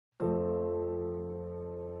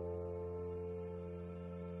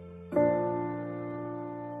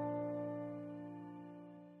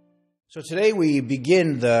So today we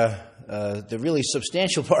begin the really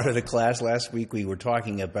substantial part of the class. Last week we were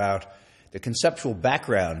talking about the conceptual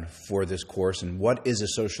background for this course and what is a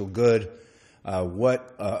social good,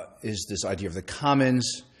 what is this idea of the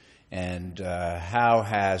commons, and how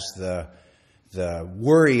has the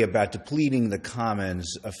worry about depleting the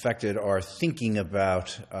commons affected our thinking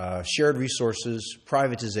about shared resources,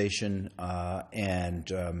 privatization,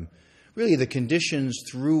 and really the conditions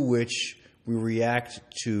through which we react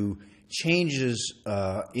to changes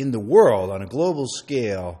in the world on a global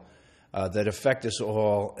scale that affect us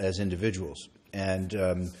all as individuals.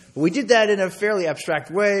 And we did that in a fairly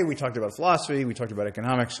abstract way. We talked about philosophy, we talked about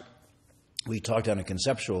economics, we talked on a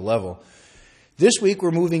conceptual level. This week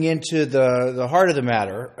we're moving into the heart of the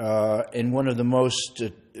matter in one of the most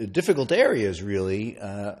difficult areas, really,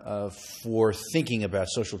 for thinking about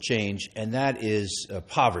social change, and that is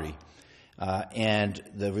poverty. And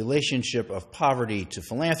the relationship of poverty to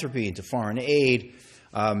philanthropy and to foreign aid.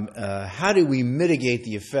 How do we mitigate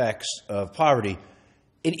the effects of poverty?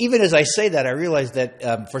 And even as I say that, I realize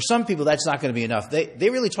that for some people that's not going to be enough. They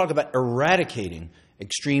really talk about eradicating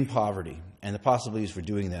extreme poverty and the possibilities for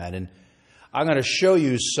doing that. And I'm going to show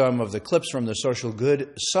you some of the clips from the Social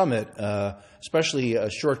Good Summit, especially a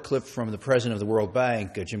short clip from the president of the World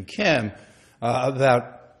Bank, Jim Kim,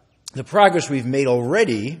 about the progress we've made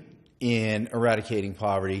already in eradicating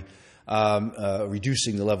poverty,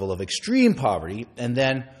 reducing the level of extreme poverty, and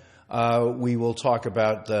then we will talk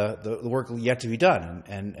about the work yet to be done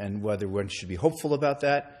and whether one should be hopeful about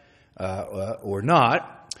that or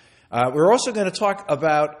not. We're also going to talk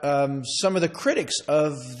about some of the critics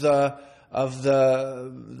of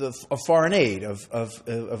foreign aid,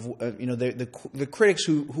 the critics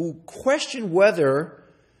who question whether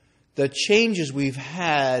the changes we've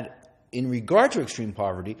had in regard to extreme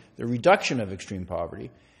poverty, the reduction of extreme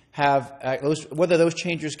poverty, whether those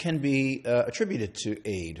changes can be attributed to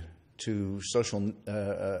aid, to social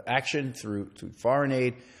action through foreign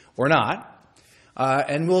aid or not.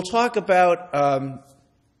 And we'll talk about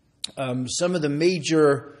some of the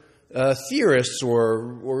major theorists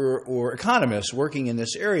or economists working in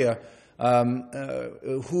this area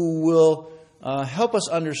who will help us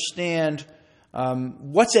understand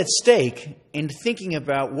what's at stake in thinking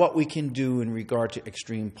about what we can do in regard to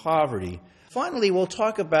extreme poverty. Finally, we'll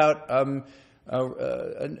talk about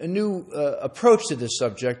a new approach to this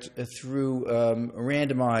subject through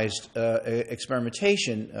randomized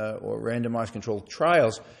experimentation or randomized controlled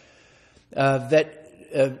trials that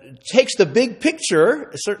takes the big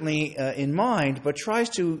picture, certainly in mind, but tries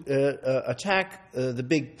to attack the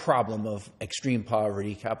big problem of extreme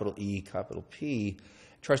poverty, capital E, capital P,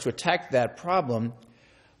 tries to attack that problem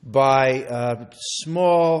by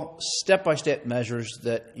small step-by-step measures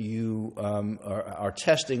that you are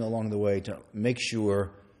testing along the way to make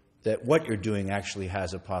sure that what you're doing actually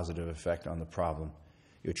has a positive effect on the problem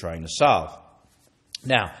you're trying to solve.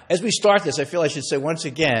 Now, as we start this, I feel I should say once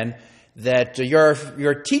again that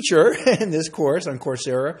your teacher in this course on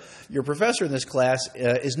Coursera, your professor in this class,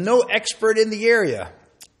 is no expert in the area.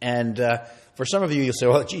 And for some of you, you'll say,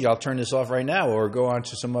 well, gee, I'll turn this off right now or go on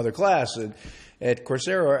to some other class at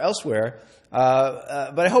Coursera or elsewhere.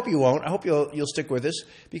 But I hope you won't. I hope you'll stick with this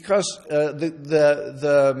because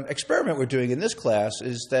the experiment we're doing in this class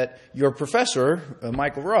is that your professor,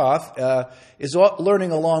 Michael Roth, is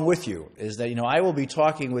learning along with you. Is that, I will be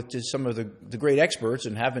talking with some of the great experts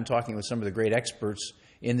and have been talking with some of the great experts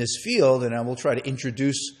in this field, and I will try to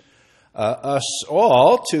introduce us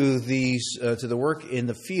all to the work in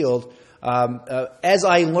the field as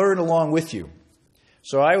I learn along with you.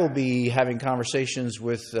 So I will be having conversations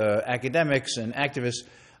with academics and activists,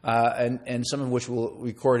 and some of which we'll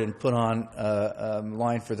record and put on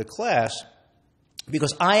line for the class,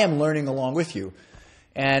 because I am learning along with you.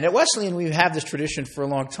 And at Wesleyan, we have this tradition for a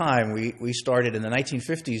long time. We started in the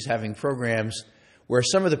 1950s having programs where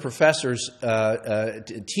some of the professors,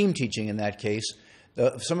 team teaching in that case,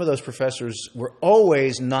 some of those professors were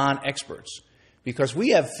always non-experts, because we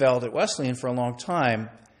have felt at Wesleyan for a long time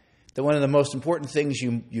that one of the most important things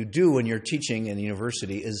you do when you're teaching in the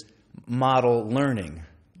university is model learning.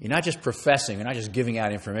 You're not just professing, you're not just giving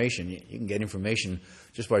out information. You can get information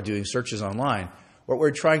just by doing searches online. What we're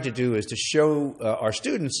trying to do is to show our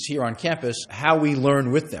students here on campus how we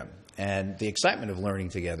learn with them and the excitement of learning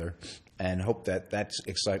together, and hope that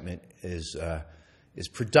excitement is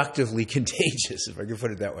productively contagious, if I can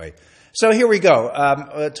put it that way. So here we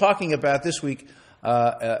go, talking about this week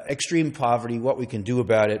extreme poverty, what we can do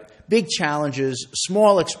about it, big challenges,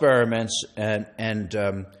 small experiments, and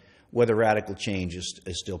whether radical change is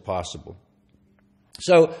still possible.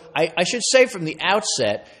 So I should say from the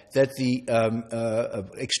outset that the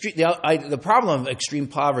problem of extreme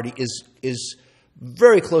poverty is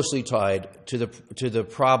very closely tied to the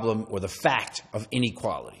problem or the fact of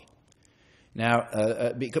inequality.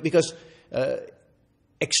 Now, because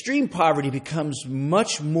extreme poverty becomes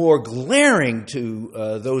much more glaring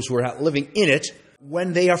to those who are not living in it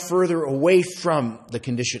when they are further away from the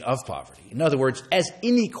condition of poverty. In other words, as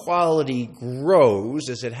inequality grows,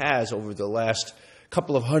 as it has over the last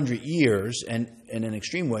couple of hundred years, and in an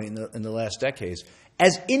extreme way in the last decades,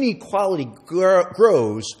 as inequality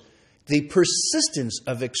grows, the persistence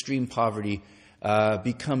of extreme poverty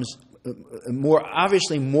becomes more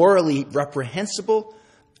obviously morally reprehensible,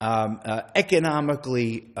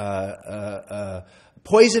 economically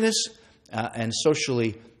poisonous, and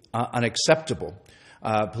socially unacceptable,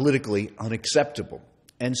 politically unacceptable.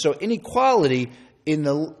 And so inequality in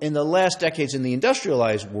the last decades in the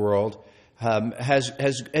industrialized world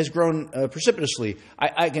has grown precipitously.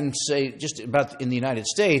 I can say just about in the United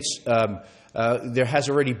States, there has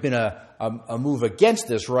already been a move against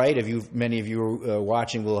this, right? Many of you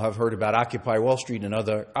watching will have heard about Occupy Wall Street and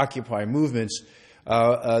other Occupy movements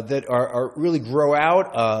that are really grow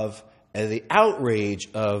out of the outrage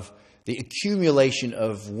of the accumulation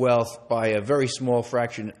of wealth by a very small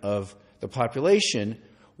fraction of the population,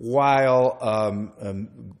 while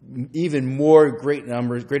even greater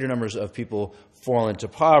numbers of people fall into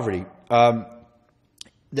poverty.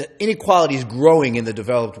 The inequality is growing in the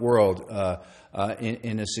developed world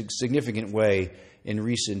in a significant way in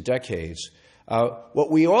recent decades. What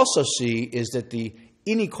we also see is that the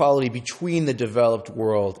inequality between the developed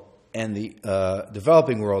world and the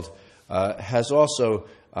developing world has also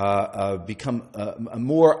become a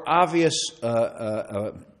more obvious,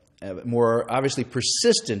 more obviously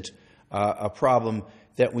persistent a problem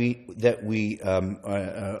that we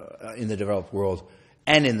in the developed world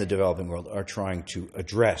and in the developing world are trying to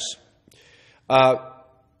address.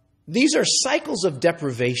 These are cycles of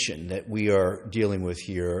deprivation that we are dealing with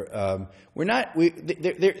here.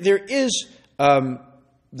 There is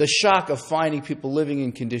the shock of finding people living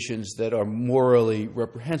in conditions that are morally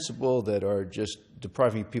reprehensible, that are just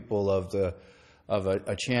depriving people of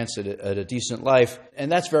a chance at a decent life,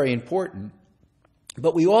 and that's very important.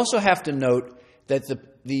 But we also have to note that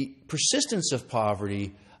the persistence of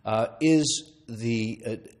poverty is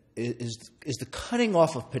the cutting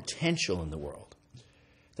off of potential in the world.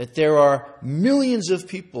 That there are millions of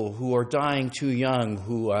people who are dying too young,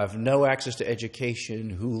 who have no access to education,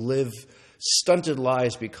 who live stunted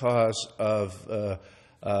lives because of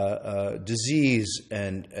disease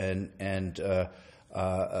and a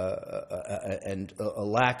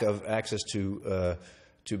lack of access to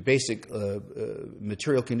basic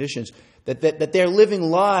material conditions, that they're living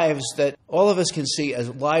lives that all of us can see as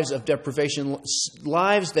lives of deprivation,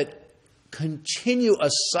 lives that continue a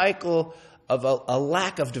cycle of a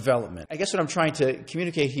lack of development. I guess what I'm trying to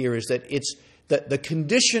communicate here is that the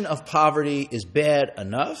condition of poverty is bad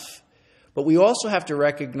enough, but we also have to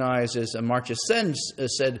recognize, as Amartya Sen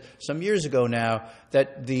said some years ago now,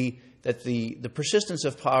 that the persistence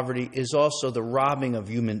of poverty is also the robbing of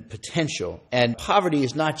human potential. And poverty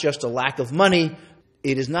is not just a lack of money.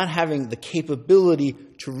 It is not having the capability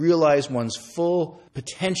to realize one's full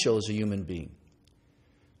potential as a human being.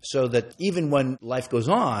 So that even when life goes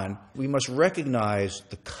on, we must recognize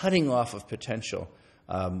the cutting off of potential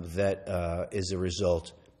that is a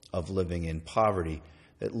result of living in poverty.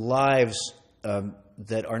 That lives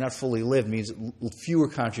that are not fully lived means fewer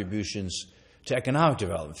contributions to economic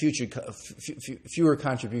development, fewer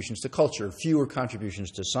contributions to culture, fewer contributions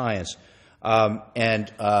to science.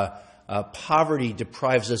 And poverty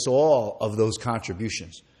deprives us all of those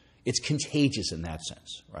contributions. It's contagious in that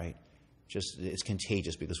sense, right? It's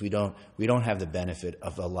contagious because we don't have the benefit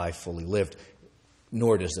of a life fully lived,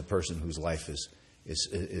 nor does the person whose life is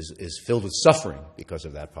filled with suffering because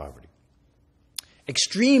of that poverty.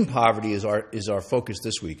 Extreme poverty is our focus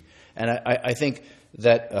this week, and I think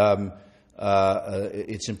that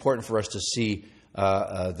it's important for us to see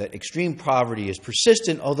that extreme poverty is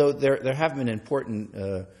persistent, although there have been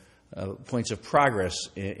important points of progress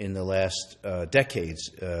in the last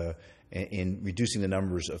decades in reducing the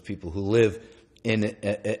numbers of people who live in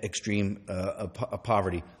extreme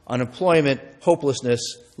poverty. Unemployment,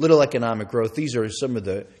 hopelessness, little economic growth, these are some of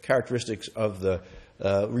the characteristics of the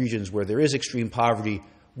regions where there is extreme poverty.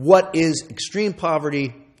 What is extreme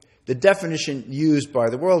poverty? The definition used by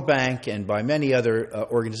the World Bank and by many other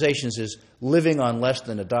organizations is living on less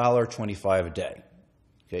than $1.25 a day.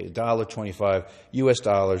 Okay, $1.25 US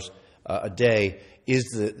dollars a day is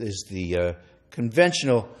the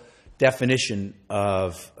conventional definition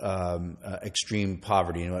of extreme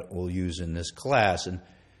poverty and what we'll use in this class. And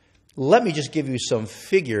let me just give you some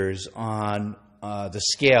figures on the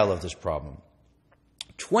scale of this problem.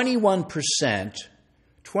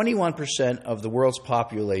 21% of the world's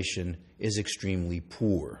population is extremely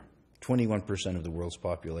poor. 21% of the world's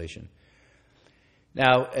population.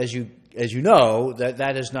 Now, as you know,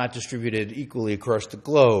 that is not distributed equally across the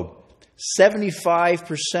globe.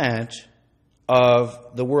 75%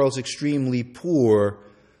 of the world's extremely poor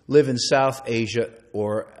live in South Asia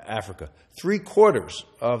or Africa. 3/4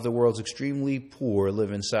 of the world's extremely poor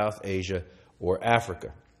live in South Asia or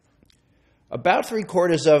Africa. About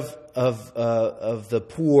 3/4 of the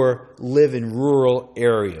poor live in rural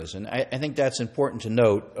areas, and I think that's important to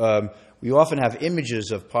note. We often have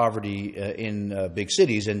images of poverty in big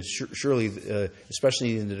cities, and surely,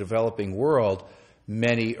 especially in the developing world,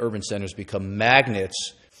 many urban centers become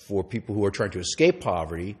magnets for people who are trying to escape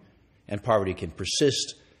poverty, and poverty can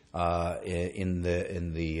persist in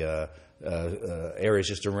the areas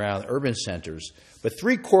just around urban centers. But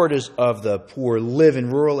 3/4 of the poor live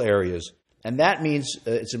in rural areas, and that means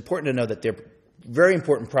it's important to know that their very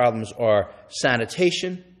important problems are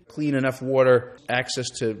sanitation, clean enough water, access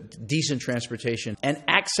to decent transportation, and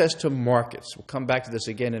access to markets. We'll come back to this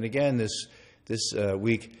again and again this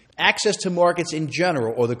week. Access to markets in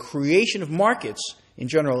general, or the creation of markets in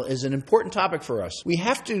general, is an important topic for us. We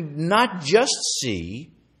have to not just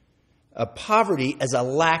see poverty as a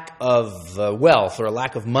lack of wealth or a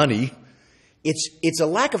lack of money. It's a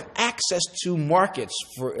lack of access to markets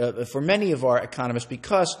for many of our economists,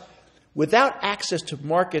 because without access to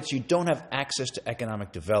markets, you don't have access to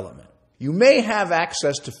economic development. You may have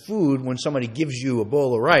access to food when somebody gives you a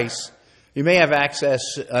bowl of rice. You may have access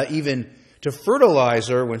even to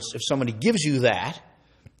fertilizer if somebody gives you that.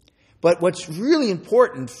 But what's really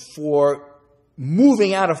important for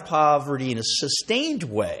moving out of poverty in a sustained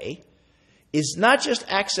way is not just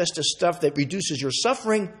access to stuff that reduces your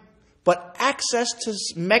suffering, but access to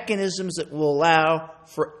mechanisms that will allow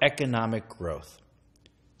for economic growth.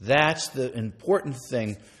 That's the important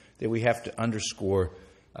thing that we have to underscore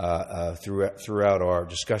throughout our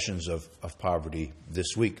discussions of poverty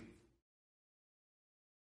this week.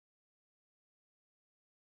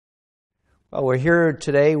 Well, we're here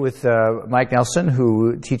today with Mike Nelson,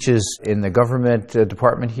 who teaches in the government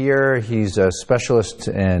department here. He's a specialist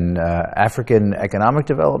in African economic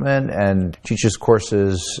development and teaches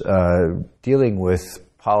courses dealing with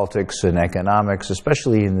politics and economics,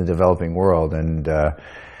 especially in the developing world. And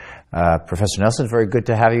Professor Nelson, very good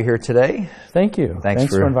to have you here today. Thank you. Thanks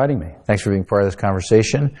for inviting me. Thanks for being part of this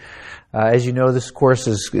conversation. As you know, this course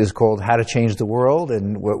is called How to Change the World,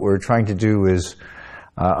 and what we're trying to do is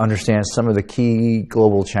understand some of the key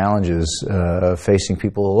global challenges facing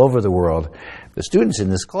people all over the world. The students in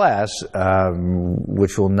this class,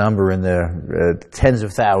 which will number in the tens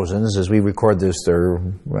of thousands, as we record this, there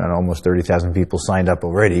are almost 30,000 people signed up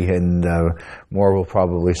already, and more will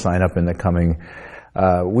probably sign up in the coming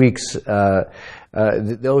weeks.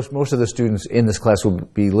 Most of the students in this class will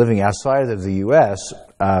be living outside of the U.S.,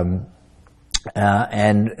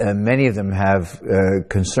 and many of them have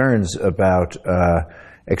concerns about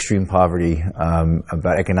extreme poverty,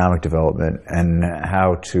 about economic development, and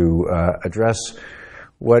how to address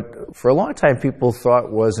what for a long time people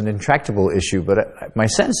thought was an intractable issue. But my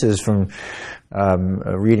sense is from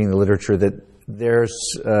reading the literature that there's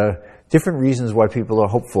different reasons why people are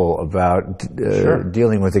hopeful about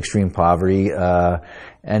dealing with extreme poverty.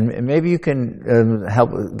 And maybe you can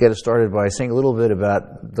help get us started by saying a little bit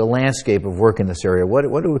about the landscape of work in this area.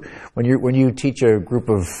 When you teach a group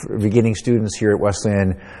of beginning students here at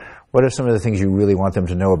Wesleyan, what are some of the things you really want them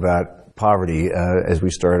to know about poverty as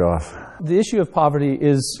we start off? The issue of poverty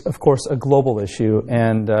is, of course, a global issue,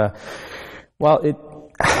 and while it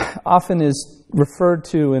often is referred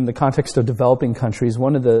to in the context of developing countries,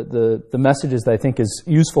 one of the messages that I think is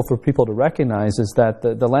useful for people to recognize is that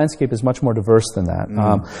the landscape is much more diverse than that.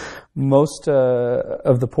 Most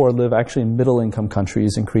of the poor live actually in middle-income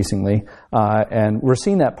countries increasingly, and we're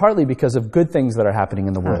seeing that partly because of good things that are happening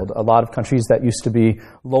in the world. A lot of countries that used to be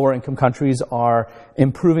lower-income countries are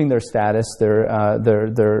improving their status.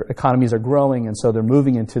 Their economies are growing, and so they're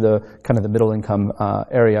moving into the kind of the middle-income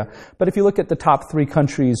area. But if you look at the top 3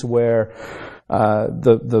 countries where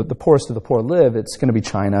the poorest of the poor live, it's going to be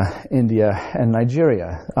China, India, and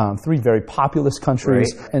Nigeria. 3 very populous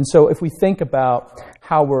countries. Right. And so if we think about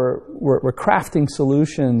how we're crafting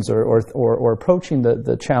solutions or approaching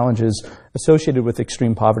the challenges associated with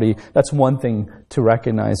extreme poverty, that's one thing to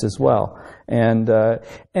recognize as well. And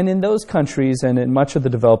in those countries and in much of the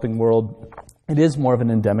developing world, it is more of an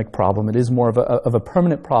endemic problem. It is more of a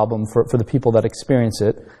permanent problem for the people that experience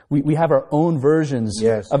it. We have our own versions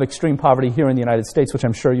of extreme poverty here in the United States, which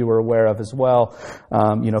I'm sure you were aware of as well.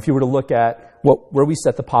 If you were to look at where we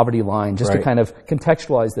set the poverty line, just to kind of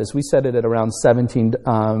contextualize this, we set it at around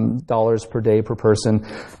 $17 per day per person.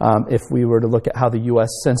 If we were to look at how the U.S.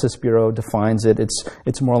 Census Bureau defines it,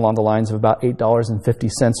 it's more along the lines of about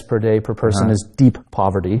 $8.50 per day per person is deep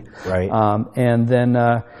poverty. Right. And then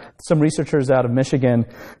some researchers out of Michigan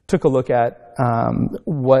took a look at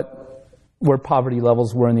where poverty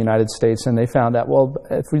levels were in the United States, and they found that, well,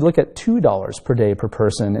 if we look at $2 per day per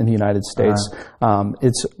person in the United States,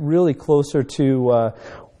 it's really closer to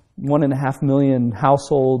 1.5 million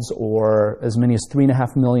households, or as many as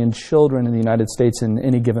 3.5 million children in the United States in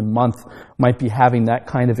any given month might be having that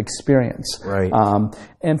kind of experience. Right.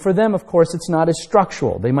 And for them, of course, it's not as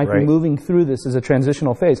structural. They might be moving through this as a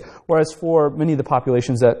transitional phase. Whereas for many of the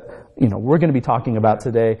populations that we're going to be talking about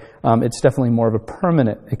today, it's definitely more of a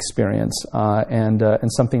permanent experience and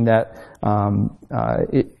something that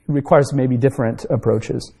it requires maybe different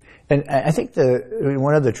approaches. And I think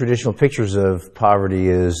one of the traditional pictures of poverty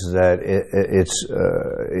is that it's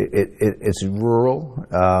rural.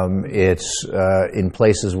 It's in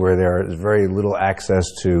places where there is very little access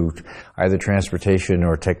to either transportation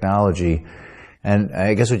or technology. And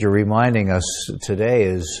I guess what you're reminding us today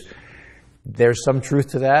is there's some truth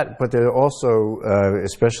to that, but there are also,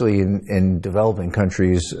 especially in developing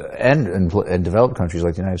countries and in developed countries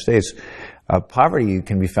like the United States, poverty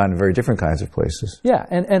can be found in very different kinds of places. Yeah,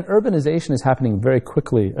 and urbanization is happening very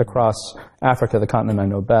quickly across Africa, the continent I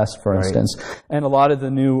know best, for instance. And a lot of the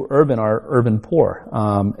new urban are urban poor,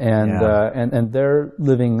 and they're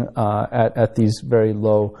living at these very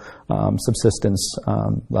low subsistence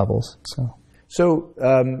levels. So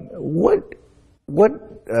what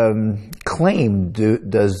claim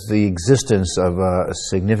does the existence of a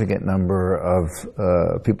significant number of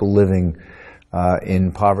people living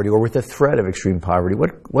in poverty, or with the threat of extreme poverty,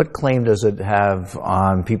 what claim does it have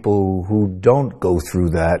on people who don't go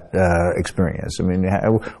through that experience? I mean,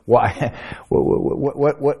 why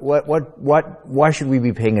should we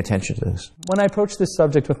be paying attention to this? When I approach this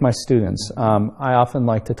subject with my students, I often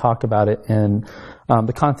like to talk about it in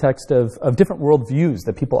the context of different worldviews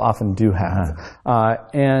that people often do have.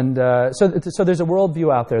 So there's a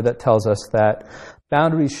worldview out there that tells us that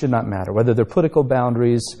boundaries should not matter, whether they're political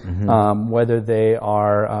boundaries, whether they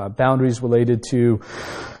are boundaries related to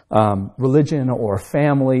religion or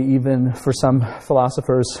family, even for some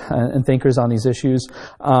philosophers and thinkers on these issues,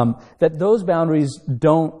 that those boundaries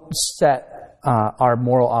don't set our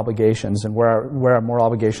moral obligations and where our moral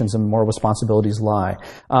obligations and moral responsibilities lie.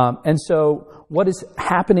 And so what is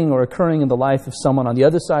happening or occurring in the life of someone on the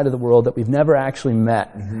other side of the world that we've never actually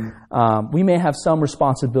met, we may have some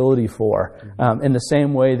responsibility for, in the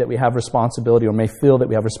same way that we have responsibility or may feel that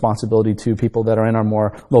we have responsibility to people that are in our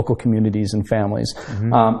more local communities and families.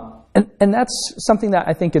 And that's something that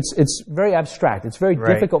I think it's very abstract. It's very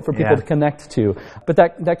difficult for people to connect to. But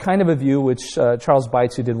that kind of a view, which Charles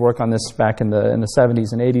Beitz, who did work on this back in the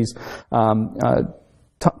 70s and 80s,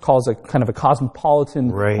 calls a kind of a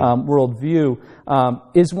cosmopolitan worldview,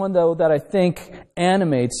 is one, though, that I think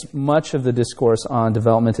animates much of the discourse on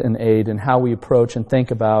development and aid and how we approach and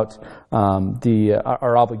think about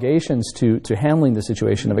our obligations to handling the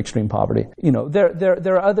situation of extreme poverty.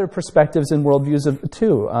 There are other perspectives and worldviews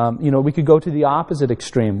too. We could go to the opposite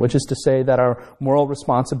extreme, which is to say that our moral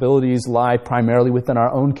responsibilities lie primarily within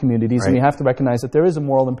our own communities, and we have to recognize that there is a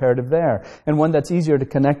moral imperative there, and one that's easier to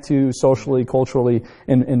connect to socially, culturally,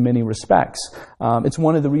 in many respects. It's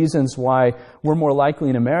one of the reasons why we're more likely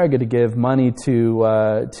in America to give money to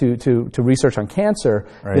research on cancer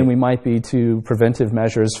than we might be to preventive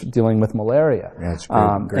measures dealing with malaria. Yeah, that's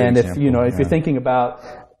great and if you're thinking about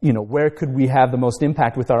where could we have the most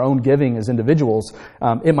impact with our own giving as individuals,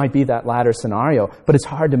 it might be that latter scenario, but it's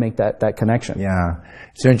hard to make that connection. Yeah,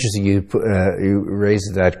 it's interesting you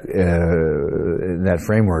raised that in that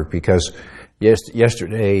framework, because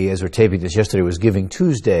yesterday, as we're taping this, yesterday was Giving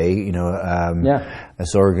Tuesday,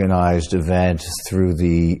 this organized event through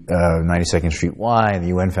the 92nd Street Y and the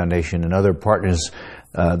UN Foundation and other partners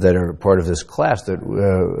that are part of this class that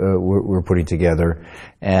we're putting together.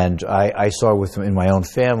 And I saw in my own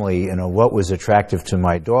family, what was attractive to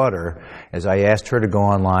my daughter, as I asked her to go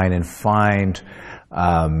online and find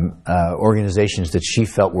organizations that she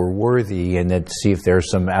felt were worthy, and then see if there's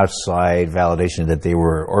some outside validation that they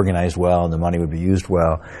were organized well and the money would be used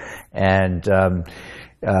well. And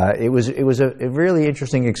it was a really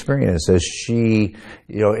interesting experience, as she,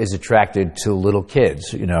 is attracted to little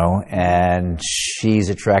kids, and she's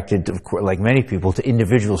attracted, like many people, to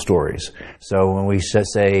individual stories. So when we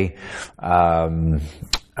say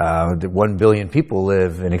that 1 billion people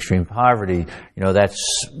live in extreme poverty,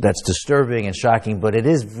 that's disturbing and shocking, but it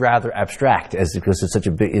is rather abstract because it's such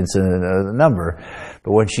a big number.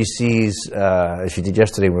 But when she sees, as she did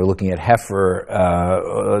yesterday, we were looking at Heifer,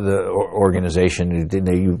 the organization.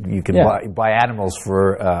 You can buy animals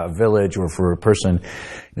for a village or for a person.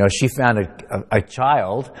 She found a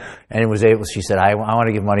child, and she said, I want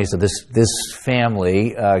to give money so this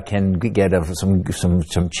family can get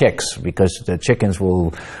some chicks, because the chickens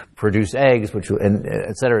will produce eggs, and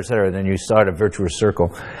et cetera, et cetera. Then you start a virtuous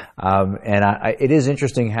circle. It is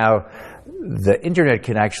interesting how the internet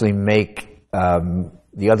can actually make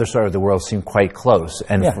the other side of the world seem quite close.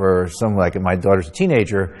 And for someone like my daughter's a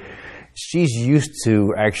teenager, she's used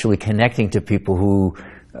to actually connecting to people who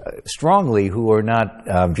are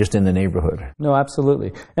not just in the neighborhood. No,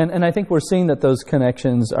 absolutely. And I think we're seeing that those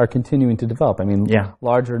connections are continuing to develop. I mean,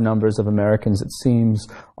 larger numbers of Americans, it seems,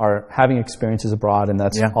 are having experiences abroad, and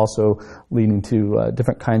that's also leading to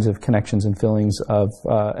different kinds of connections and feelings of,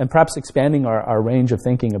 and perhaps expanding our range of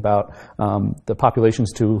thinking about the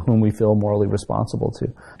populations to whom we feel morally responsible to.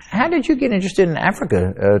 How did you get interested in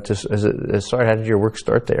Africa? How did your work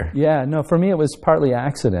start there? Yeah, no, for me it was partly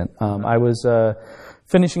accident. I was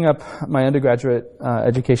finishing up my undergraduate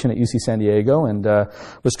education at UC San Diego, and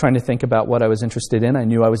was trying to think about what I was interested in. I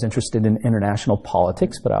knew I was interested in international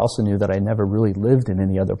politics, but I also knew that I never really lived in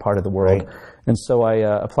any other part of the world. Right. And so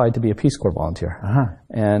I applied to be a Peace Corps volunteer.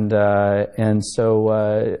 And so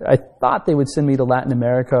I thought they would send me to Latin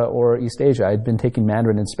America or East Asia. I'd been taking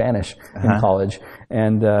Mandarin and Spanish in college,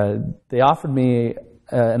 and they offered me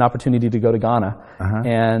an opportunity to go to Ghana,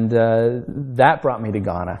 and that brought me to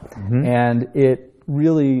Ghana, and it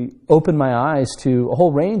really opened my eyes to a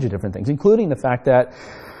whole range of different things, including the fact that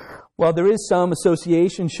while there is some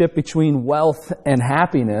associationship between wealth and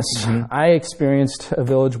happiness, I experienced a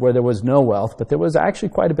village where there was no wealth, but there was actually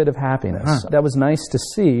quite a bit of happiness. That was nice to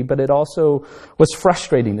see, but it also was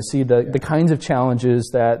frustrating to see the kinds of challenges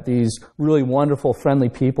that these really wonderful, friendly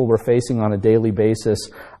people were facing on a daily basis,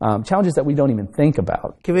 challenges that we don't even think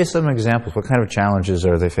about. Give us some examples. What kind of challenges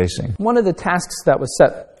are they facing? One of the tasks that was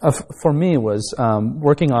set for me was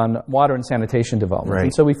working on water and sanitation development. Right.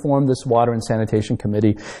 And so we formed this water and sanitation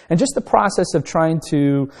committee, and just the process of trying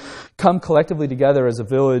to come collectively together as a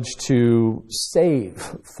village to save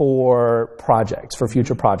for projects, for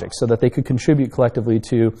future projects, so that they could contribute collectively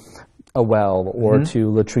to a well or to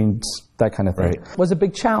latrines, that kind of thing, was a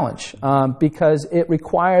big challenge because it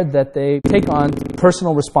required that they take on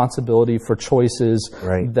personal responsibility for choices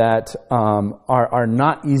that are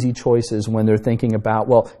not easy choices when they're thinking about,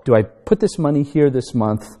 well, do I put this money here this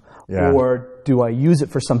month or do I use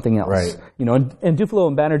it for something else? Right. And Duflo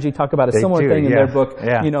and Banerjee talk about a similar thing in their book.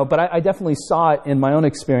 Yeah. But I definitely saw it in my own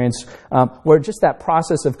experience, where just that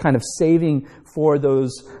process of kind of saving for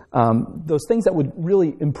those things that would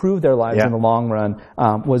really improve their lives in the long run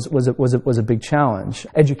was a big challenge.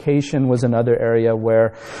 Education was another area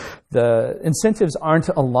where the incentives aren't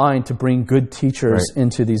aligned to bring good teachers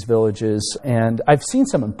into these villages, and I've seen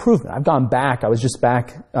some improvement. I've gone back. I was just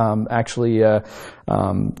back actually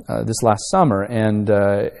this last summer, and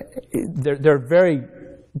there are very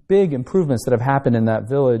big improvements that have happened in that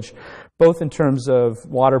village, both in terms of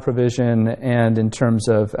water provision and in terms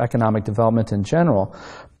of economic development in general.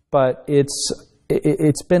 But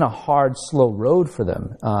it's been a hard, slow road for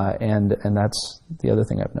them, and that's the other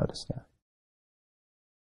thing I've noticed. Yeah.